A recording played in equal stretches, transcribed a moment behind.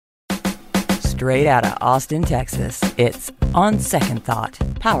Straight out of Austin, Texas, it's On Second Thought,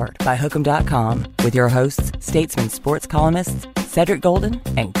 powered by Hook'em.com, with your hosts, Statesman sports columnists Cedric Golden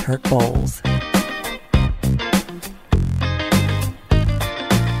and Kirk Bohls.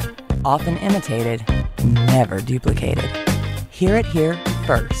 Often imitated, never duplicated. Hear it here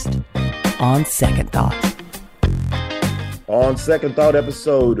first. On Second Thought. On Second Thought,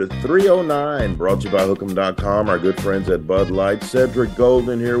 episode 309, brought to you by Hook'em.com, our good friends at Bud Light. Cedric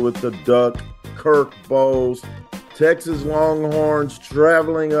Golden here with the Duck, Kirk Bohls. Texas Longhorns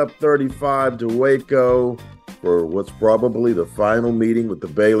traveling up 35 to Waco for what's probably the final meeting with the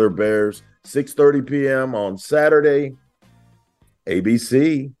Baylor Bears. 6:30 p.m. on Saturday.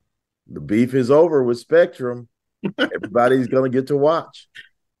 ABC, the beef is over with Spectrum. Everybody's going to get to watch.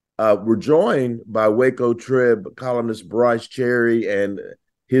 We're joined by Waco Trib columnist Brice Cherry and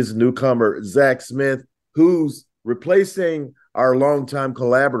his newcomer, Zach Smith, who's replacing our longtime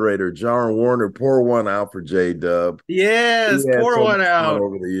collaborator, John Warner. Pour one out for J-Dub. Yes, pour one out.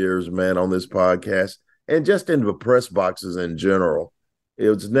 Over the years, man, on this podcast and just in the press boxes in general.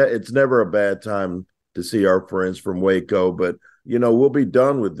 It's never a bad time to see our friends from Waco, but, you know, we'll be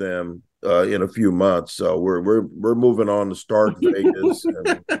done with them in a few months. So we're moving on to Stark Vegas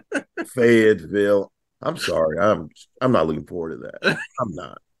and Fayetteville. I'm sorry. I'm not looking forward to that. I'm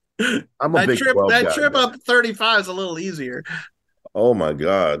not. I'm a big 12 guy. That trip up 35 is a little easier. Oh my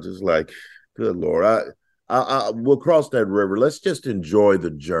God. Just like, good Lord. We'll cross that river. Let's just enjoy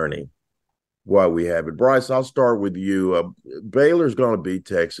the journey while we have it. Brice, I'll start with you. Baylor's going to beat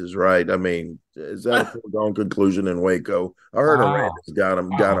Texas, right? I mean, is that a foregone conclusion in Waco? I heard Aranda's got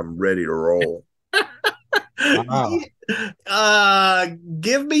him ready to roll.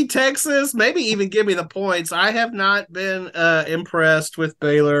 Give me Texas, maybe even give me the points. I have not been impressed with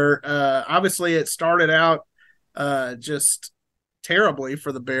Baylor. Obviously, it started out just terribly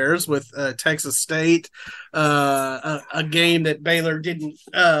for the Bears with Texas State, a game that Baylor didn't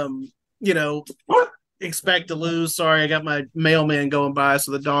expect to lose. Sorry, I got my mailman going by,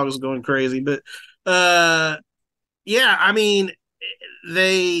 so the dog is going crazy. But yeah, I mean,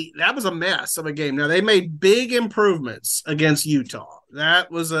 that was a mess of a game. Now they made big improvements against Utah.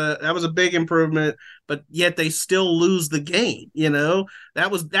 That was a big improvement, but yet they still lose the game. You know,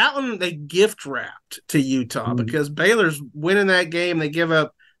 that one they gift wrapped to Utah because Baylor's winning that game. They give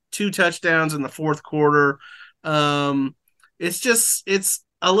up 2 touchdowns in the fourth quarter. It's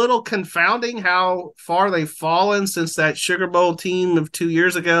a little confounding how far they've fallen since that Sugar Bowl team of 2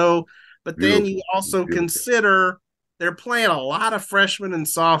 years ago. But then you also consider they're playing a lot of freshmen and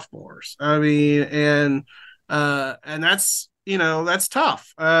sophomores. I mean, and that's, that's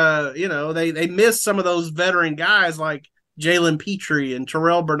tough. They miss some of those veteran guys like Jalen Petrie and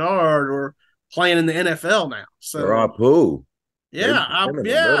Terrell Bernard or playing in the NFL now. So or Apu.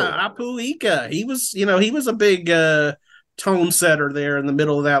 Apu Ika. He was a big tone setter there in the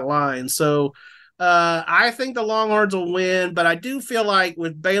middle of that line. So I think the Longhorns will win, but I do feel like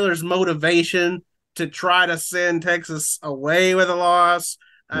with Baylor's motivation to try to send Texas away with a loss,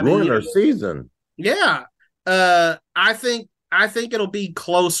 ruin their season. Yeah, I think it'll be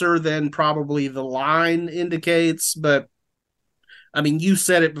closer than probably the line indicates. But I mean, you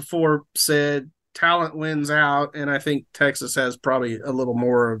said it before. Said talent wins out, and I think Texas has probably a little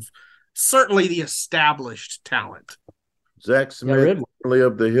more of certainly the established talent. Zach Smith, formerly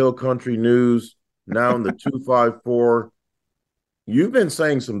of the Hill Country News, now in the 254. You've been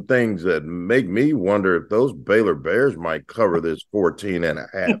saying some things that make me wonder if those Baylor Bears might cover this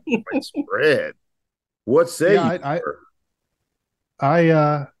 14.5 point spread. What say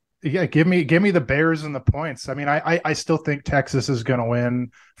you? Give me the Bears and the points. I mean, I still think Texas is going to win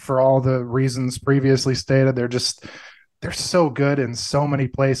for all the reasons previously stated. They're so good in so many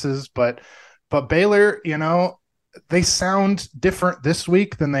places, but Baylor, they sound different this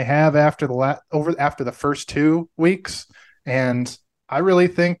week than they have after the first 2 weeks. And I really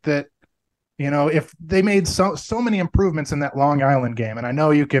think that, if they made so many improvements in that Long Island game, and I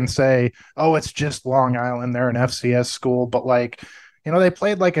know you can say, oh, it's just Long Island, they're an FCS school, but they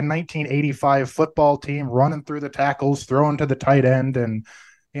played like a 1985 football team, running through the tackles, throwing to the tight end. And,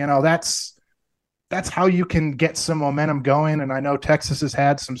 that's how you can get some momentum going. And I know Texas has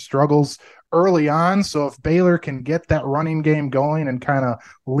had some struggles early on. So if Baylor can get that running game going and kind of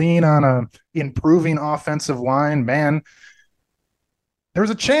lean on a improving offensive line, man, there's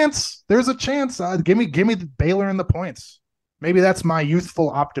a chance. Give me the Baylor and the points. Maybe that's my youthful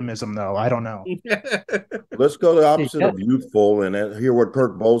optimism, though. I don't know. Let's go the opposite of youthful and hear what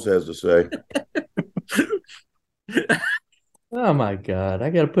Kirk Bohls has to say. Oh my God! I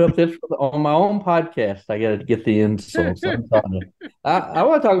got to put up this on my own podcast. I got to get the insults. I'm telling you. I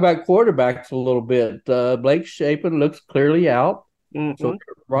want to talk about quarterbacks a little bit. Blake Shapen looks clearly out. So Mm-hmm.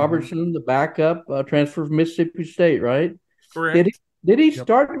 Robertson, the backup, transfer from Mississippi State, right? Did Correct. he did he Yep.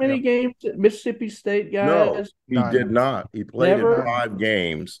 start many Yep. games at Mississippi State, No, guys? he None. did not. He played in Never. 5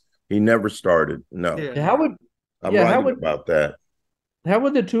 games. He never started. No, Yeah. How would I'm yeah, writing about that. how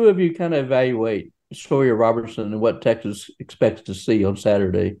would the two of you kind of evaluate Sawyer Robertson and what Texas expects to see on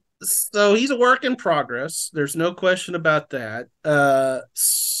Saturday? So he's a work in progress. There's no question about that.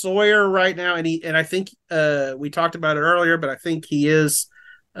 Sawyer right now, and I think we talked about it earlier, but I think he is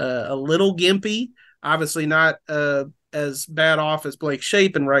a little gimpy. Obviously, not as bad off as Blake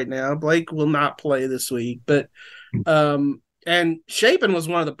Shapen right now. Blake will not play this week, but and Shapen was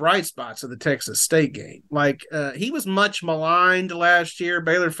one of the bright spots of the Texas State game. Like he was much maligned last year.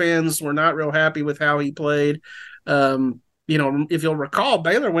 Baylor fans were not real happy with how he played. If you'll recall,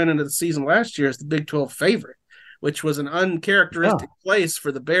 Baylor went into the season last year as the Big 12 favorite, which was an uncharacteristic place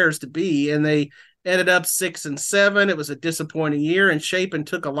for the Bears to be, and they ended up 6-7. It was a disappointing year, and Shapen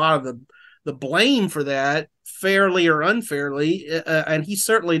took a lot of the blame for that, fairly or unfairly, and he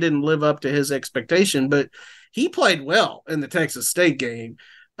certainly didn't live up to his expectation, but he played well in the Texas State game.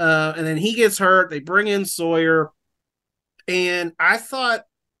 And then he gets hurt. They bring in Sawyer, and I thought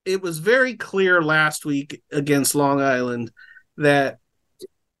it was very clear last week against Long Island that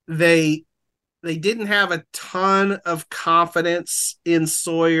they didn't have a ton of confidence in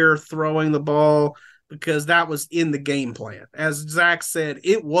Sawyer throwing the ball because that was in the game plan. As Zach said,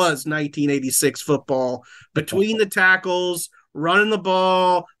 it was 1986 football between the tackles, running the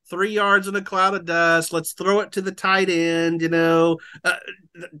ball, 3 yards in a cloud of dust. Let's throw it to the tight end.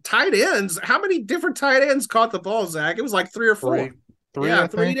 Tight ends. How many different tight ends caught the ball, Zach? It was like 3 or 4.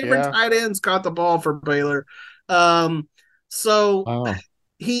 Three different tight ends caught the ball for Baylor. So Wow.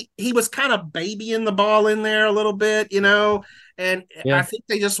 he was kind of babying the ball in there a little bit, and I think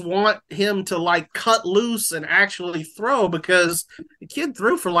they just want him to like cut loose and actually throw, because the kid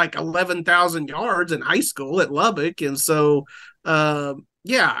threw for like 11,000 yards in high school at Lubbock. And so,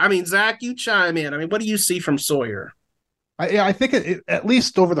 Zach, you chime in. What do you see from Sawyer? I think at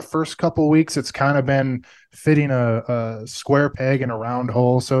least over the first couple of weeks, it's kind of been fitting a square peg in a round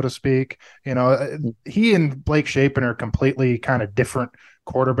hole, so to speak. He and Blake Shapen are completely kind of different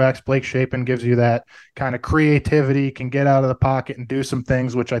quarterbacks. Blake Shapen gives you that kind of creativity, can get out of the pocket and do some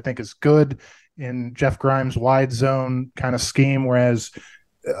things, which I think is good in Jeff Grimes' wide zone kind of scheme, whereas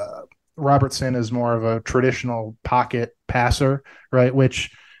Robertson is more of a traditional pocket passer, right?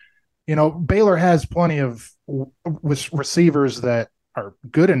 Which, Baylor has plenty of receivers that are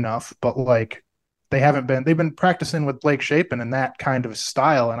good enough, but like they've been practicing with Blake Shapen in that kind of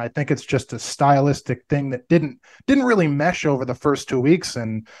style. And I think it's just a stylistic thing that didn't really mesh over the first 2 weeks.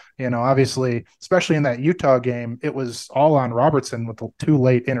 And, obviously, especially in that Utah game, it was all on Robertson with the 2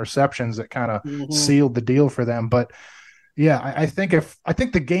 late interceptions that kind of sealed the deal for them. But yeah, I think if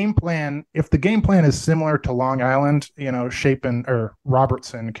the game plan is similar to Long Island, Shapen or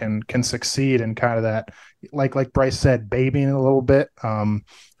Robertson can succeed in kind of that, like Brice said, babying a little bit.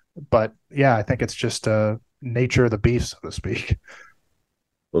 But yeah, I think it's just nature of the beast, so to speak.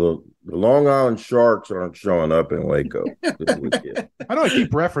 Well, the Long Island Sharks aren't showing up in Waco this weekend. I know I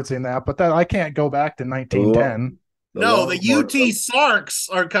keep referencing that, but that I can't go back to 1910. The UT Sarks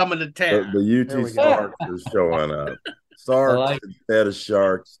are coming to town. The UT Sarks is showing up. Sarks instead of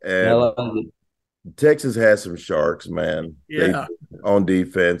Sharks. And Texas has some Sharks, man. Yeah. On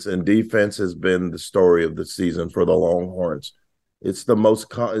defense. And defense has been the story of the season for the Longhorns. It's the most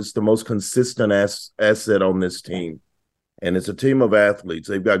consistent asset on this team. And it's a team of athletes.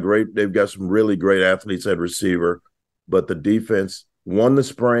 They've got some really great athletes at receiver, but the defense won the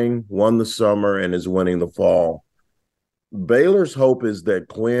spring, won the summer, and is winning the fall. Baylor's hope is that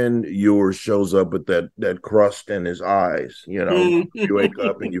Quinn Ewers shows up with that crust in his eyes. You wake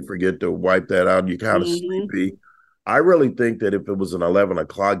up and you forget to wipe that out. You're kind of sleepy. I really think that if it was an 11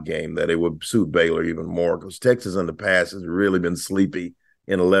 o'clock game, that it would suit Baylor even more, because Texas in the past has really been sleepy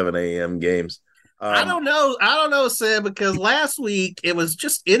in 11 a.m. games. I don't know, Sid, because last week it was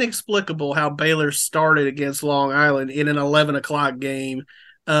just inexplicable how Baylor started against Long Island in an 11 o'clock game.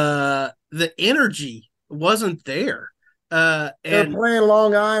 The energy wasn't there. They're playing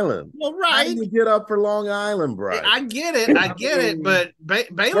Long Island. Well, right. How do you get up for Long Island, Brice? I get it. But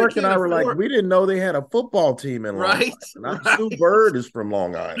Baylor Kirk and I were like, we didn't know they had a football team in Long Island. Sue Bird is from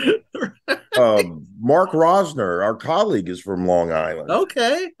Long Island. Mark Rosner, our colleague, is from Long Island.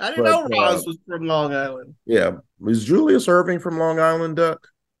 Okay. I didn't know Roz was from Long Island. Yeah. Is Julius Irving from Long Island, Duck?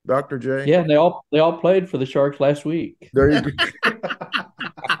 Dr. J? Yeah, they all played for the Sharks last week, There you go.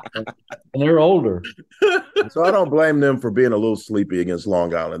 and they're older. So I don't blame them for being a little sleepy against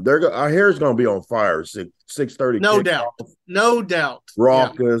Long Island. Our hair's going to be on fire. 6:30. No doubt. No doubt.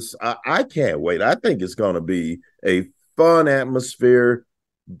 Raucous. Yeah. I can't wait. I think it's going to be a fun atmosphere.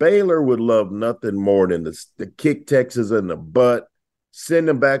 Baylor would love nothing more than to kick Texas in the butt, send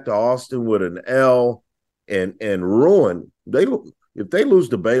them back to Austin with an L, and ruin. If they lose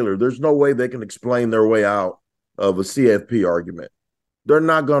to Baylor, there's no way they can explain their way out of a CFP argument. They're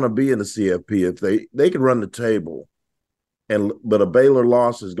not going to be in the CFP if they can run the table, but a Baylor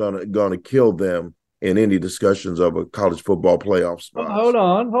loss is going to kill them in any discussions of a college football playoff spot. Hold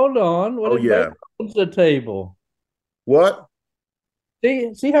on. What if Baylor runs the table? What?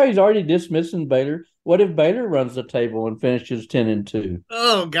 See how he's already dismissing Baylor? What if Baylor runs the table and finishes 10-2?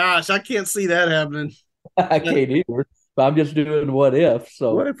 Oh gosh, I can't see that happening. I can't either. But I'm just doing what if.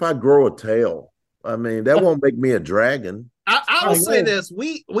 So what if I grow a tail? I mean, that won't make me a dragon. I'll say this: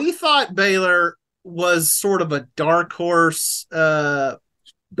 we thought Baylor was sort of a dark horse.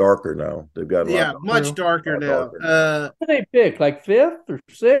 Darker now. They've got much darker now. What did they pick? Like 5th or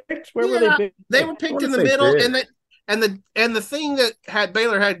 6th? Where were they picked? They were picked in the middle, and the thing that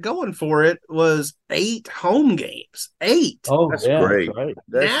Baylor had going for it was 8 home games. 8. Oh, that's great. That's right.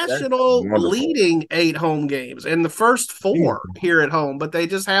 National that's leading 8 home games, and the first 4 here at home, but they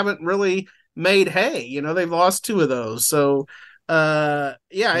just haven't really made hay. They've lost 2 of those. So,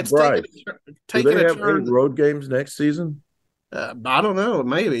 it's right. taking a turn. Do they have 8 road games next season? I don't know.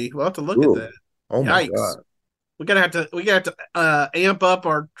 Maybe we'll have to look at that. Oh my God! We gotta have to amp up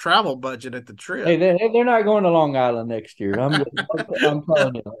our travel budget at the trip. Hey, they're not going to Long Island next year. I'm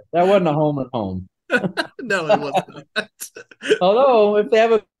telling you, that wasn't a home and home. No, it wasn't. Although, if they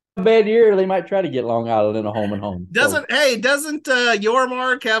have a bad year, they might try to get Long Island in a home and home. Doesn't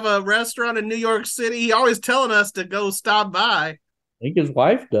Yormark have a restaurant in New York City? He always telling us to go stop by. I think his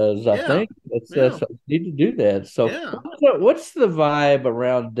wife does. I think that's need to do that. So, what's the vibe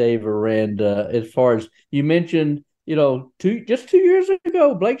around Dave Aranda as far as you mentioned? 2 years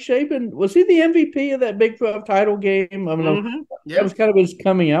ago, Blake Shapen, was he the MVP of that Big 12 title game? I mean, that was kind of his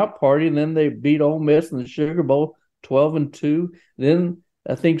coming out party, and then they beat Ole Miss in the Sugar Bowl 12-2. Then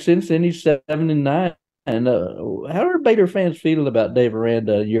I think since then he's 7-9. And how are Baylor fans feeling about Dave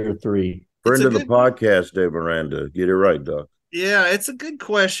Aranda year 3? Friend of the podcast, Dave Aranda. Get it right, Doc. Yeah, it's a good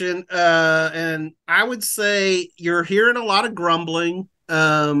question. And I would say you're hearing a lot of grumbling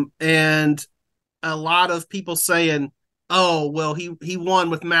and a lot of people saying, oh, well, he won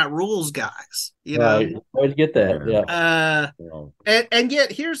with Matt Rule's guys. Right. Always get that. Yeah. And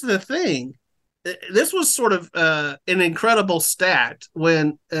yet here's the thing. This was sort of an incredible stat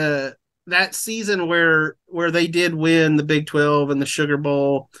when that season where they did win the Big 12 and the Sugar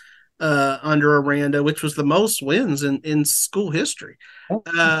Bowl under Aranda, which was the most wins in school history.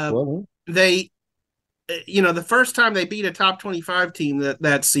 They, the first time they beat a top 25 team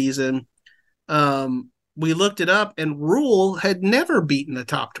that season, we looked it up, and Rule had never beaten a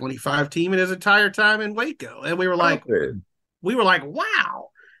top 25 team in his entire time in Waco, and we were like, wow.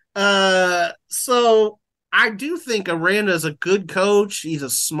 So I do think Aranda is a good coach. He's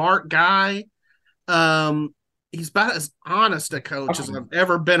a smart guy. He's about as honest a coach as I've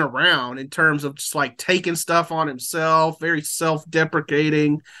ever been around in terms of just like taking stuff on himself, very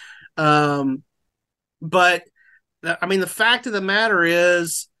self-deprecating. But I mean, the fact of the matter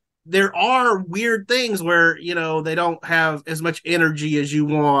is there are weird things where, they don't have as much energy as you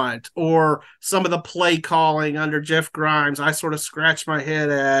want, or some of the play calling under Jeff Grimes, I sort of scratch my head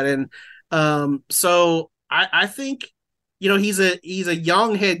at. And so I think, he's a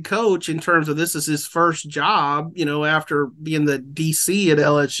young head coach in terms of this is his first job, after being the DC at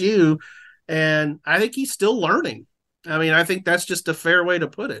LSU. And I think he's still learning. I mean, I think that's just a fair way to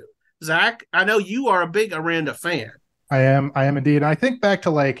put it. Zach, I know you are a big Aranda fan. I am indeed. And I think back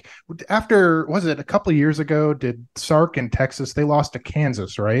to after, was it a couple of years ago, did Sark in Texas, they lost to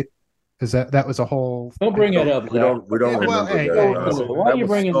Kansas, right? That was a whole. Don't bring it up. We don't remember that. Why are you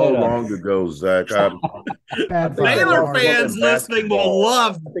bringing that up? So long ago, Zach. Baylor fans listening will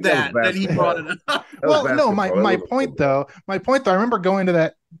love that he brought it up. Well, no, my point though, I remember going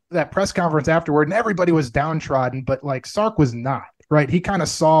to that press conference afterward, and everybody was downtrodden, but Sark was not, right? He kind of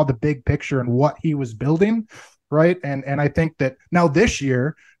saw the big picture and what he was building. Right. And I think that now this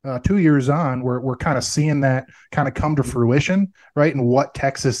year, 2 years on, we're kind of seeing that kind of come to fruition, right? And what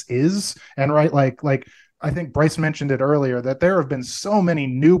Texas is. And right, I think Brice mentioned it earlier, that there have been so many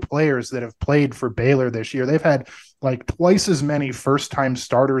new players that have played for Baylor this year. They've had like twice as many first-time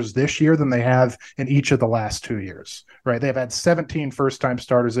starters this year than they have in each of the last 2 years, right? They've had 17 first-time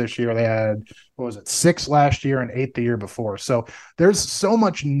starters this year. They had, 6 last year and 8 the year before. So there's so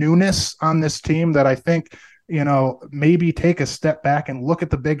much newness on this team that I think, maybe take a step back and look at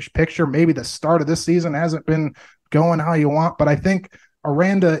the big picture. Maybe the start of this season hasn't been going how you want, but I think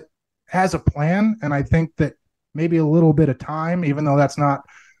Aranda has a plan, and I think that maybe a little bit of time, even though that's not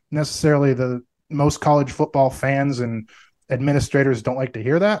necessarily the most college football fans and administrators don't like to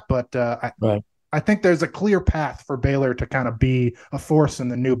hear that, but I think there's a clear path for Baylor to kind of be a force in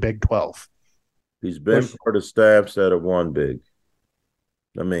the new Big 12. He's been part of staffs that have won big.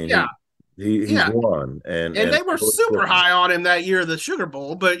 I mean, he's won, and they were super high on him that year of the Sugar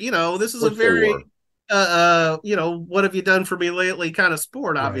Bowl. But this is a very what have you done for me lately kind of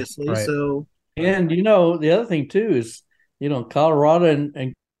sport, obviously. Right. So, and the other thing too is Colorado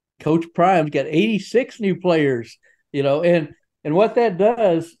and Coach Prime's got 86 new players. And what that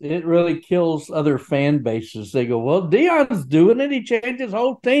does, it really kills other fan bases. They go, well, Deion's doing it. He changed his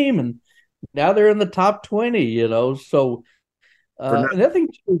whole team, and now they're in the top 20. So. Another thing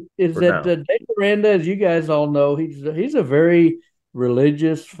too is that Dave Aranda, as you guys all know, he's a very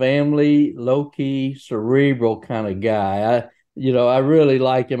religious, family, low-key, cerebral kind of guy. I really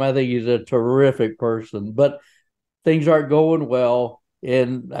like him. I think he's a terrific person, but things aren't going well.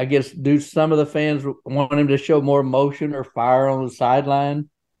 And I guess do some of the fans want him to show more emotion or fire on the sideline?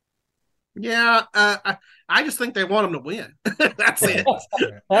 Yeah, I just think they want him to win. That's it.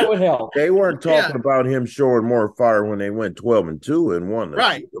 That would help. They weren't talking about him showing more fire when they went 12-2 and won the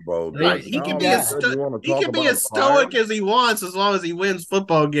Super Bowl. Right. He can be as stoic as he wants as long as he wins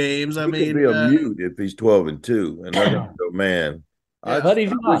football games. He could be a mute if he's 12-2, and I go, man. I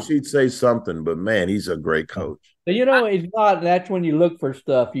wish he'd say something, but man, he's a great coach. But he's not. That's when you look for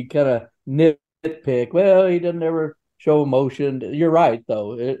stuff. You kind of nitpick. Well, he doesn't ever show emotion. You're right,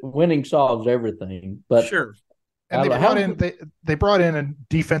 though. Winning solves everything. But sure. And they brought in a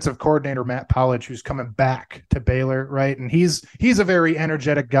defensive coordinator, Matt Pollage, who's coming back to Baylor, right? And he's a very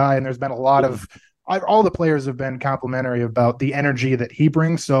energetic guy, and there's been a lot of all the players have been complimentary about the energy that he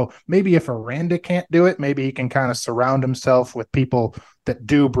brings. So maybe if Aranda can't do it, maybe he can kind of surround himself with people that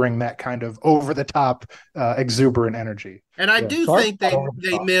do bring that kind of over-the-top, exuberate energy. And I do think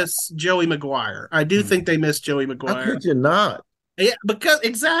they miss Joey McGuire. I do think they miss Joey McGuire. How could you not? Yeah,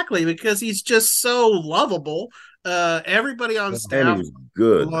 because he's just so lovable. Everybody on staff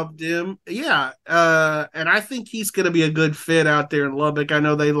loved him. Yeah. And I think he's going to be a good fit out there in Lubbock. I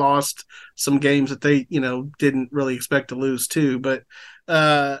know they lost some games that they, didn't really expect to lose too. But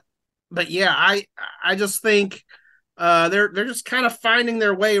yeah, I just think they're just kind of finding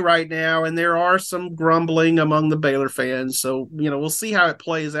their way right now. And there are some grumbling among the Baylor fans. So, we'll see how it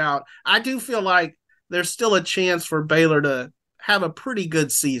plays out. I do feel like there's still a chance for Baylor to have a pretty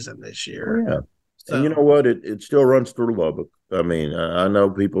good season this year. Yeah. So. And you know what? It still runs through Lubbock. I mean, I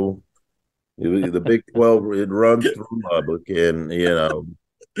know people, the Big 12, it runs through Lubbock. And,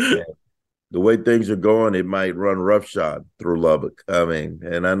 the way things are going, it might run roughshod through Lubbock. I mean,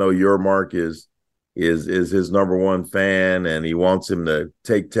 and I know your Mark is his number one fan, and he wants him to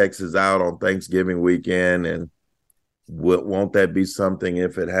take Texas out on Thanksgiving weekend. And won't that be something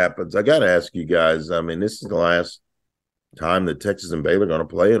if it happens? I got to ask you guys, I mean, this is the last time that Texas and Baylor are going to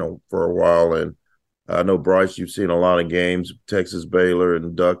play for a while. And I know, Brice, you've seen a lot of games, Texas, Baylor,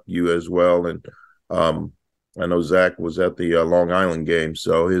 and Duck, you as well. And I know Zach was at the Long Island game,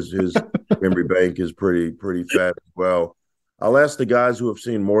 so his memory bank is pretty fat as well. I'll ask the guys who have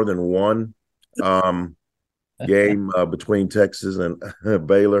seen more than one game between Texas and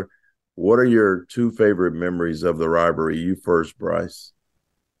Baylor, what are your two favorite memories of the rivalry? You first, Brice.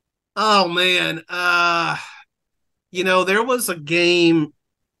 Oh, man. There was a game,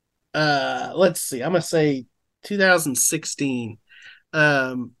 let's see, I'm going to say 2016,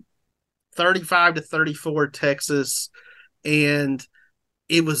 35-34 Texas, and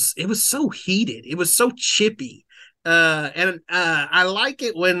it was so heated. It was so chippy. And I like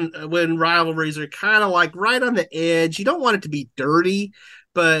it when rivalries are kind of like right on the edge. You don't want it to be dirty,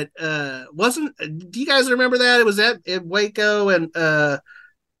 but do you guys remember that? It was at Waco, and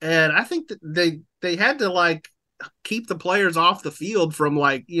I think that they had to keep the players off the field from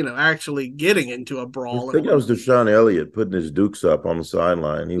actually getting into a brawl. I think that was Deshaun Elliott putting his dukes up on the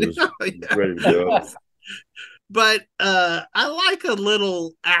sideline. He was ready to go. But I like a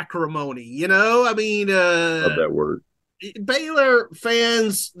little acrimony, I mean, love that word. Baylor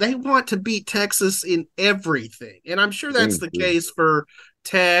fans, they want to beat Texas in everything. And I'm sure that's the case for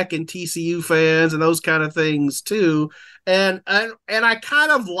Tech and TCU fans and those kind of things too. And I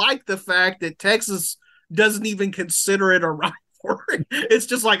kind of like the fact that Texas doesn't even consider it a rivalry. It's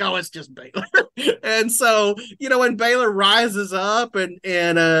just like, oh, it's just Baylor. And so, when Baylor rises up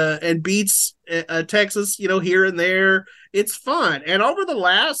and beats Texas, here and there, it's fun. And over the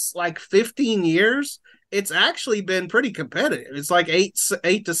last 15 years, it's actually been pretty competitive. It's like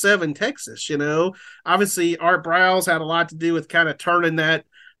 8-7 Texas, Obviously, Art Briles had a lot to do with kind of turning that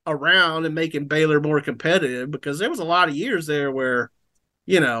around and making Baylor more competitive, because there was a lot of years there where,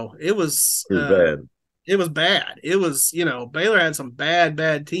 it was bad. It was bad. It was, Baylor had some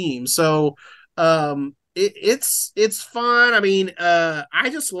bad teams. So it's fun. I mean, I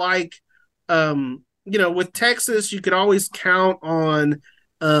just like, with Texas, you could always count on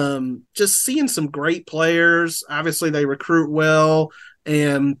just seeing some great players. Obviously, they recruit well.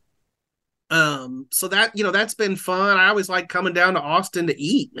 And so that, that's been fun. I always like coming down to Austin to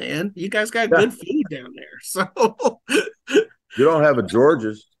eat, man. You guys got good food down there. So you don't have a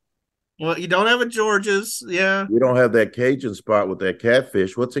George's. Well, you don't have a George's, yeah. You don't have that Cajun spot with that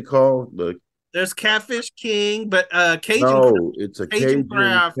catfish. What's it called? There's Catfish King, but Cajun. No, it's a Cajun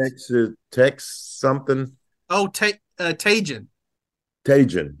craft. Tex something. Oh, Tajin.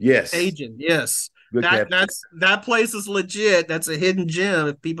 Tajin, yes. Tajin, yes. That place is legit. That's a hidden gem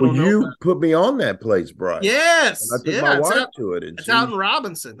if people don't know. You put me on that place, Brian. Yes. And I took my wife to it. It's out in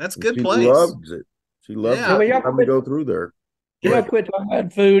Robinson. That's a good place. She loves it. She loves it. Every time we go through there. Yeah, quit talking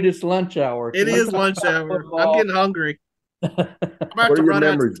about food. It's lunch hour. It is lunch hour. I'm getting hungry. What are your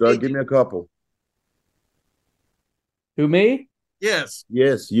memories, Doug? Give me a couple. Who, me? Yes.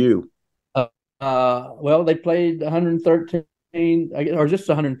 Yes, you. Well, they played 113, or just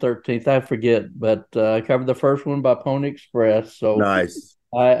 113th, I forget. But I covered the first one by Pony Express. So nice.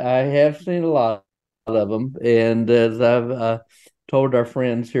 I have seen a lot of them. And as I've told our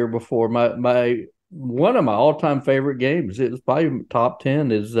friends here before, my one of my all-time favorite games, it was probably top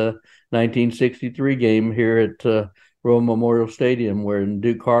 10, is the 1963 game here at Royal Memorial Stadium, where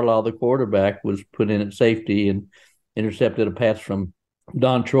Duke Carlisle, the quarterback, was put in at safety and intercepted a pass from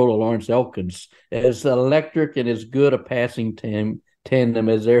Don Troll to Lawrence Elkins. As electric and as good a passing tandem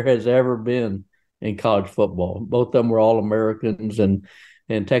as there has ever been in college football. Both of them were All-Americans, and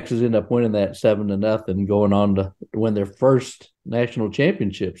Texas ended up winning that 7-0, going on to win their first national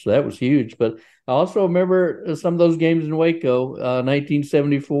championship. So that was huge. But I also remember some of those games in Waco,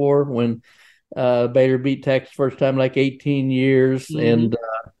 1974, when Baylor beat Texas first time in 18 years, and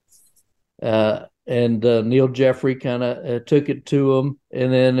Neil Jeffrey kind of took it to them.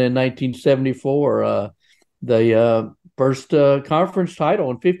 And then in 1974, the first conference title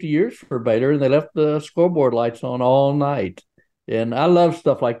in 50 years for Baylor, and they left the scoreboard lights on all night. And I love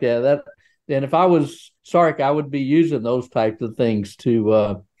stuff like that. And if I was Sark, I would be using those types of things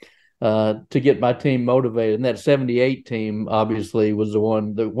to get my team motivated. And that 78 team obviously was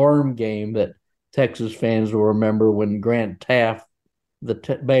the worm game that Texas fans will remember, when Grant Taft, the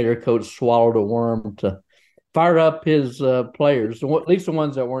Baylor coach, swallowed a worm to fire up his players, at least the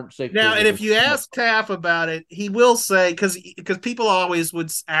ones that weren't sick. Now, and if you ask Taft about it, he will say, because people always would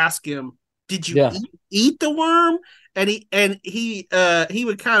ask him, "Did you eat the worm?" And he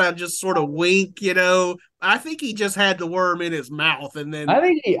would kind of just sort of wink, I think he just had the worm in his mouth, and then I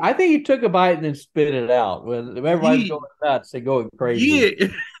think he took a bite and then spit it out. When everybody's going nuts, they're going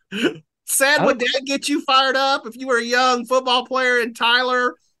crazy. Yeah. Sad, would that get you fired up if you were a young football player in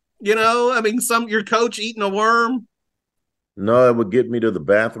Tyler? Your coach eating a worm. No, it would get me to the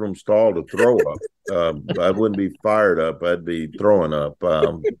bathroom stall to throw up. I wouldn't be fired up. I'd be throwing up.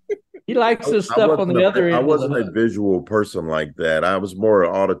 He likes his stuff on the other end. I wasn't a visual person like that. I was more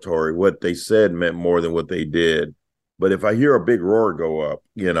auditory. What they said meant more than what they did. But if I hear a big roar go up,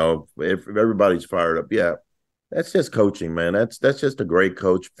 if everybody's fired up, yeah, that's just coaching, man. That's just a great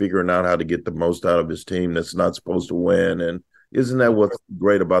coach figuring out how to get the most out of his team that's not supposed to win. And isn't that what's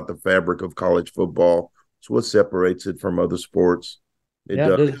great about the fabric of college football? It's what separates it from other sports.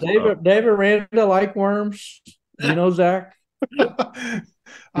 Does David Aranda like worms? Zach?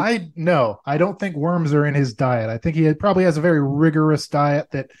 I don't think worms are in his diet. I think he probably has a very rigorous diet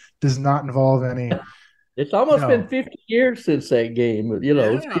that does not involve any. It's almost been 50 years since that game,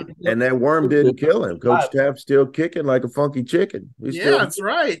 And that worm didn't kill him. Coach Taft's still kicking like a funky chicken. That's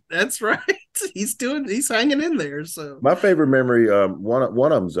right. He's hanging in there. So my favorite memory, one of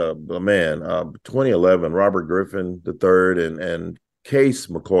them's a man, 2011, Robert Griffin III and Case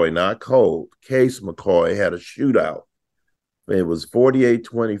McCoy, not Cole. Case McCoy had a shootout. It was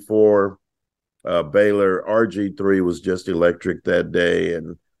 48-24. Baylor. RG3 was just electric that day,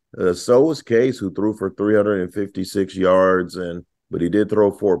 and so was Case, who threw for 356 yards, and but he did throw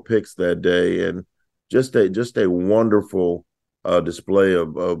 4 picks that day, and just a wonderful display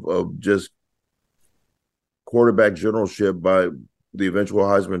of just quarterback generalship by the eventual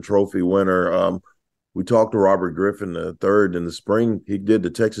Heisman Trophy winner. We talked to Robert Griffin III in the spring. He did the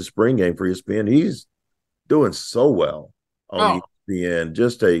Texas spring game for ESPN. He's doing so well on ESPN.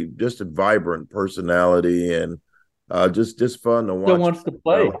 Just a vibrant personality, and just fun to watch. Still wants to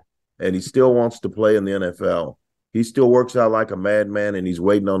play, and he still wants to play in the NFL. He still works out like a madman, and he's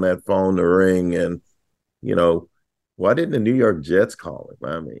waiting on that phone to ring. And why didn't the New York Jets call him?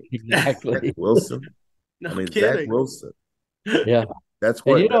 I mean, exactly. Zach Wilson. Kidding. Zach Wilson. Yeah, that's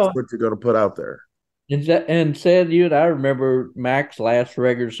what you're going to put out there. And said you and I remember Mac's last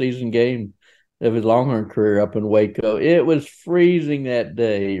regular season game of his Longhorn career up in Waco. It was freezing that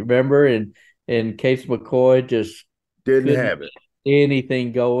day, remember? And Case McCoy just didn't have it.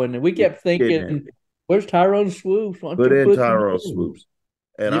 Anything going, and we kept thinking, "Where's Tyrone Swoops? Put in Tyrone Swoops."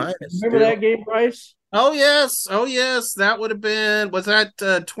 And I remember that game, Brice. Oh yes, that would have been. Was that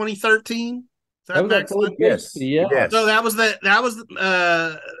 2013? Yes. So that was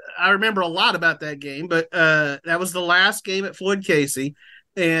I remember a lot about that game, but that was the last game at Floyd Casey,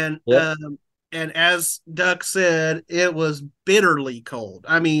 and as Duck said, it was bitterly cold.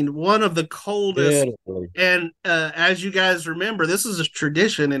 I mean, one of the coldest. Bitterly. And as you guys remember, this is a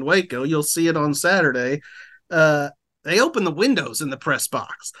tradition in Waco. You'll see it on Saturday. They open the windows in the press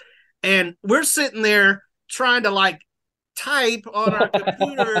box, and we're sitting there trying to type on our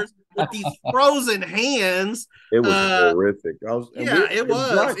computers with these frozen hands. It was horrific. It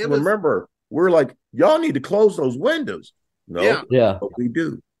was. Remember, we're like, y'all need to close those windows. No, but we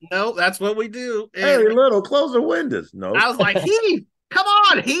do. No, that's what we do. Hey, Little, close the windows. No. I was like, Heath, come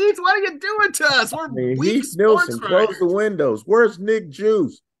on, Heath, what are you doing to us? We're weak Heath Nielsen, close the windows. Where's Nick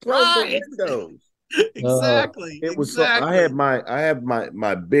Juice? Close the windows. Exactly. It was exactly. I have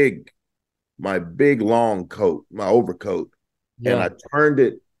my big long coat, my overcoat, and I turned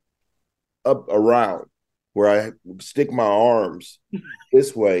it up around where I stick my arms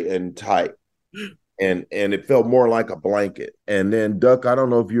this way and tight. And it felt more like a blanket. And then Duck, I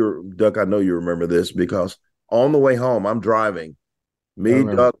don't know if Duck, I know you remember this, because on the way home, I'm driving. Me,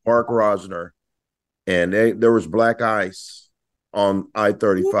 Duck, Mark Rosner, and there was black ice on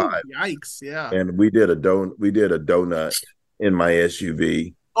I-35. Yikes! Yeah. And we did a donut in my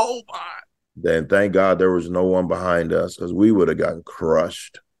SUV. Oh my! Then thank God there was no one behind us, because we would have gotten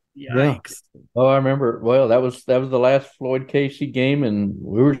crushed. Yikes! Yeah. Oh, I remember. Well, that was the last Floyd Casey game, and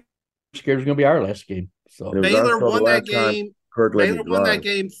we were scared it was going to be our last game. So Baylor won that game. Baylor won that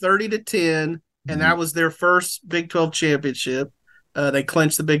game 30-10, and that was their first Big 12 championship. They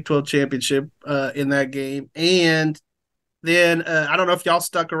clinched the Big 12 championship in that game, and then I don't know if y'all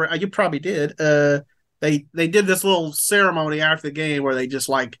stuck around. You probably did. They did this little ceremony after the game where they just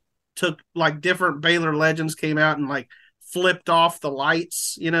took different Baylor legends came out and flipped off the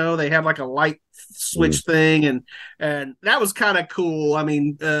lights. They had a light switch thing, and that was kind of cool. I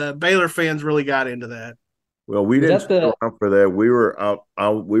mean, Baylor fans really got into that. Well, we didn't stick around for that. We were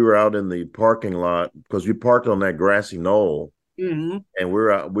out in the parking lot, because we parked on that grassy knoll, and we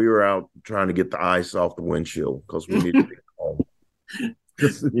were out trying to get the ice off the windshield, because we needed to get home.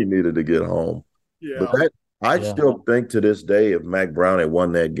 He needed to get home. Yeah. But I still think to this day, if Mac Brown had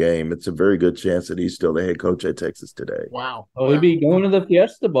won that game, it's a very good chance that he's still the head coach at Texas today. Wow. Oh, he'd be going to the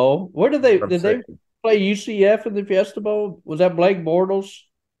Fiesta Bowl. Where did they play UCF in the Fiesta Bowl? Was that Blake Bortles?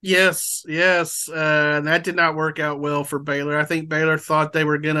 Yes. And that did not work out well for Baylor. I think Baylor thought they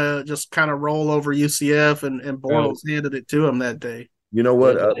were going to just kind of roll over UCF, and Bohls handed it to them that day. You know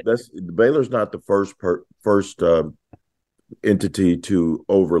what? Baylor's not the first entity to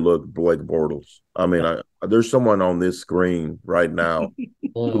overlook Blake Bortles. I mean, there's someone on this screen right now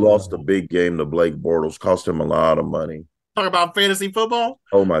who lost a big game to Blake Bortles, cost him a lot of money. Talk about fantasy football?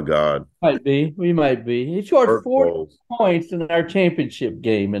 Oh, my God. We might be. He scored 4 points in our championship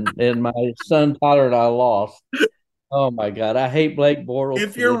game, and my son Tyler and I lost. Oh, my God. I hate Blake Bortles.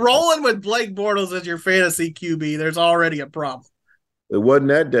 If you're rolling with Blake Bortles as your fantasy QB, there's already a problem. It wasn't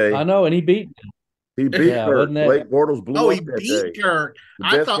that day. I know, and he beat me. He beat Kirk. Blake Bortles blew up that day. Oh, he beat Kirk.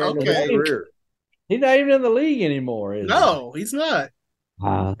 I thought, okay. He's not even in the league anymore, is he? He's not.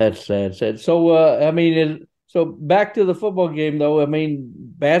 That's sad. So, so back to the football game, though. I mean,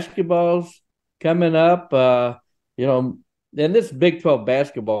 basketball's coming up. And this Big 12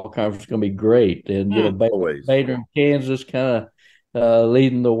 basketball conference is going to be great. And, Baylor and Kansas kind of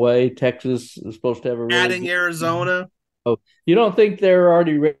leading the way. Texas is supposed to have a really adding Arizona. Oh, you don't think they're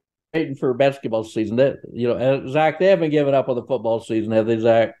already waiting for basketball season? Zach, they haven't given up on the football season, have they,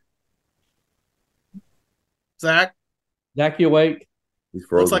 Zach? Zach? Zach, you awake? He's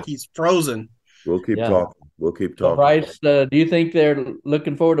frozen. Looks like he's frozen. We'll keep talking. We'll keep So talking. Brice, do you think they're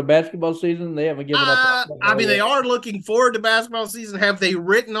looking forward to basketball season? They haven't given up. I mean, they are looking forward to basketball season. Have they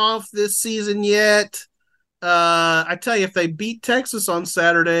written off this season yet? I tell you, if they beat Texas on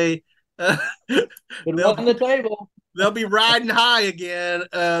Saturday, they'll on the table. They'll be riding high again.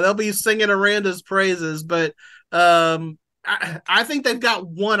 They'll be singing Aranda's praises. But I think they've got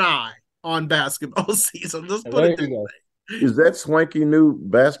one eye on basketball season. Let's put it that way. Is that swanky new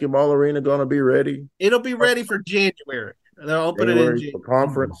basketball arena going to be ready? It'll be ready for January. They'll open it in January. For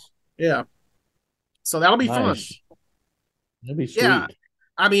conference. Yeah. So that'll be fun. That'll be sweet. Yeah.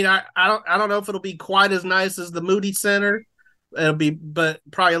 I mean, I don't know if it'll be quite as nice as the Moody Center. It'll be, but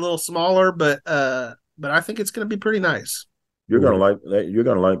probably a little smaller. But I think it's going to be pretty nice. You're gonna like that. You're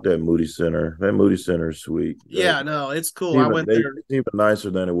gonna like that Moody Center. That Moody Center is sweet. Yeah, no, it's cool. I went there. It's even nicer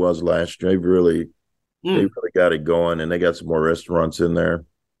than it was last year. They really got it going, and they got some more restaurants in there.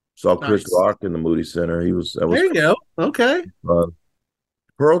 Saw Chris Rock in the Moody Center. That was there. You go. Okay.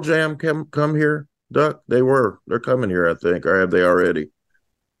 Pearl Jam come here, Duck. They're coming here, I think, or have they already?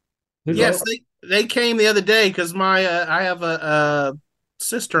 Yes, they came the other day because I have a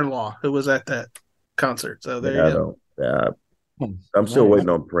sister-in-law who was at that concert. So there you go. Yeah, I'm still waiting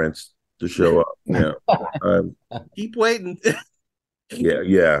on Prince to show up. Yeah, keep waiting.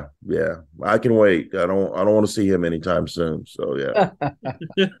 Yeah. I can wait. I don't want to see him anytime soon. So yeah.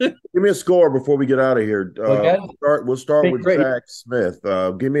 Give me a score before we get out of here. We'll start with Zach Smith.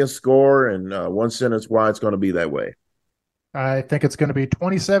 Give me a score and one sentence why it's going to be that way. I think it's going to be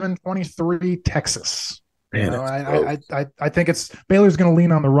 27-23 Texas. Man, I think it's Baylor's going to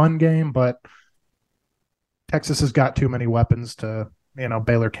lean on the run game, but Texas has got too many weapons to,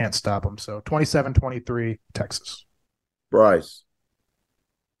 Baylor can't stop them. So 27-23 Texas. Brice.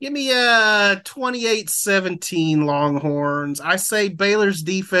 Give me 28-17 Longhorns. I say Baylor's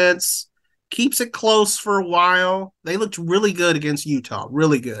defense keeps it close for a while. They looked really good against Utah,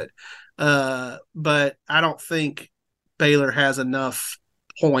 really good. But I don't think Baylor has enough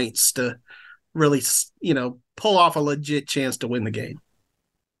points to really, pull off a legit chance to win the game.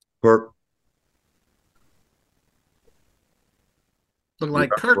 Kirk. Look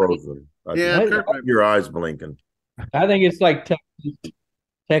like Kirk. Frozen. Kirk. Your eyes blinking. I think it's like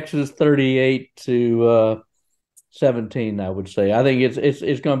Texas 38-17. I would say. I think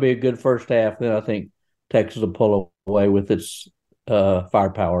it's going to be a good first half. Then I think Texas will pull away with its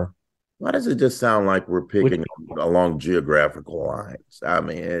firepower. Why does it just sound like we're picking along geographical lines? I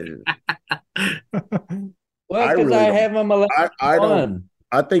mean, well, because I have them 11-1.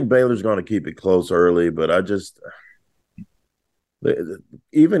 I think Baylor's going to keep it close early, but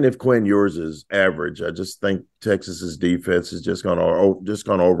even if Quinn Ewers is average, I just think Texas's defense is just going to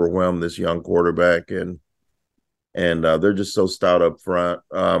overwhelm this young quarterback, and they're just so stout up front.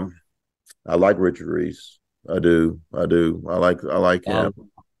 I like Richard Reese. I do. I like him,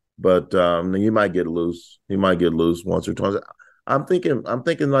 but he might get loose. He might get loose once or twice. I'm thinking like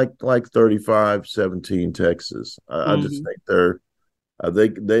 35-17 Texas. I just think they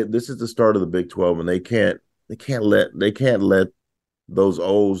this is the start of the Big 12, and they can't let those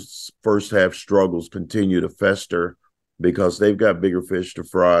old first half struggles continue to fester because they've got bigger fish to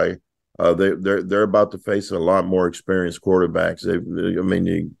fry. They're about to face a lot more experienced quarterbacks.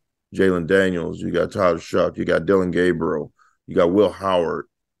 Jalen Daniels, you got Tyler Shuck, you got Dylan Gabriel, you got Will Howard.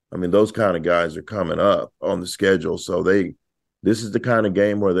 I mean, those kind of guys are coming up on the schedule. So this is the kind of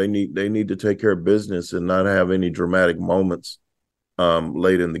game where they need to take care of business and not have any dramatic moments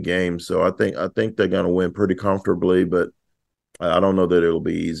late in the game. So I think they're going to win pretty comfortably, but I don't know that it'll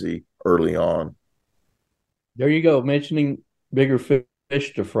be easy early on. There you go, mentioning bigger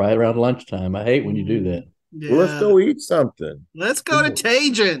fish to fry around lunchtime. I hate when you do that. Yeah. Well, let's go eat something. Let's go to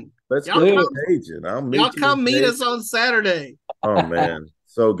Tajin. Y'all come meet us on Saturday. Oh, man.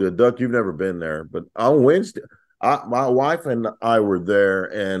 So good. Duck, you've never been there. But on Wednesday, my wife and I were there,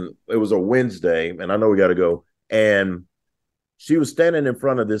 and it was a Wednesday, and I know we got to go. And she was standing in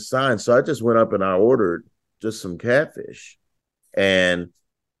front of this sign, so I just went up and I ordered just some catfish. And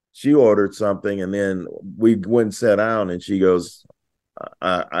she ordered something, and then we went and sat down, and she goes,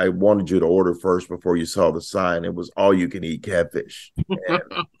 I wanted you to order first before you saw the sign. It was all you can eat catfish.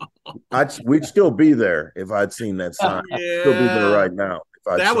 We'd still be there if I'd seen that sign. Yeah. I'd still be there right now.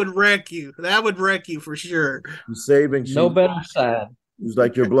 That would wreck you. That would wreck you for sure. Saving. No better sign. It was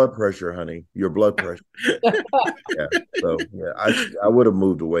like your blood pressure, honey. Your blood pressure. Yeah. So I would have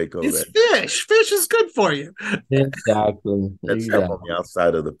moved to Waco. It's fish. Fish is good for you. Exactly. That's stuff on the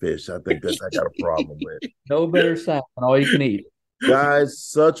outside of the fish. I think I got a problem with. No better sign than all you can eat. Guys,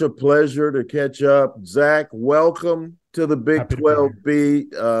 such a pleasure to catch up. Zach, welcome. to the Big 12 beat.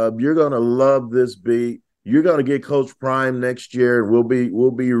 You're going to love this beat. You're going to get Coach Prime next year. We'll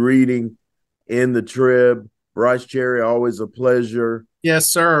be reading in the Trib. Brice Cherry, always a pleasure. Yes,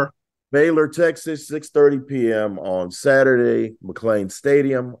 sir. Baylor, Texas, 6:30 p.m. on Saturday, McLean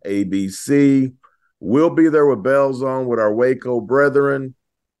Stadium, ABC. We'll be there with bells on with our Waco brethren,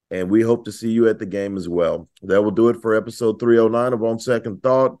 and we hope to see you at the game as well. That will do it for episode 309 of On Second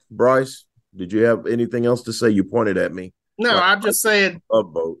Thought. Brice, did you have anything else to say? You pointed at me. No, I'm just saying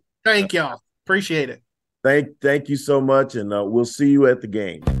upvote. Thank y'all. Appreciate it. Thank you so much, and we'll see you at the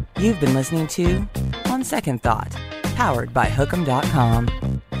game. You've been listening to On Second Thought, powered by Hookem.com.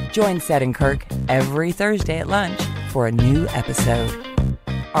 Join Ced and Kirk every Thursday at lunch for a new episode.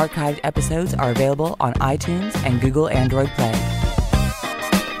 Archived episodes are available on iTunes and Google Android Play.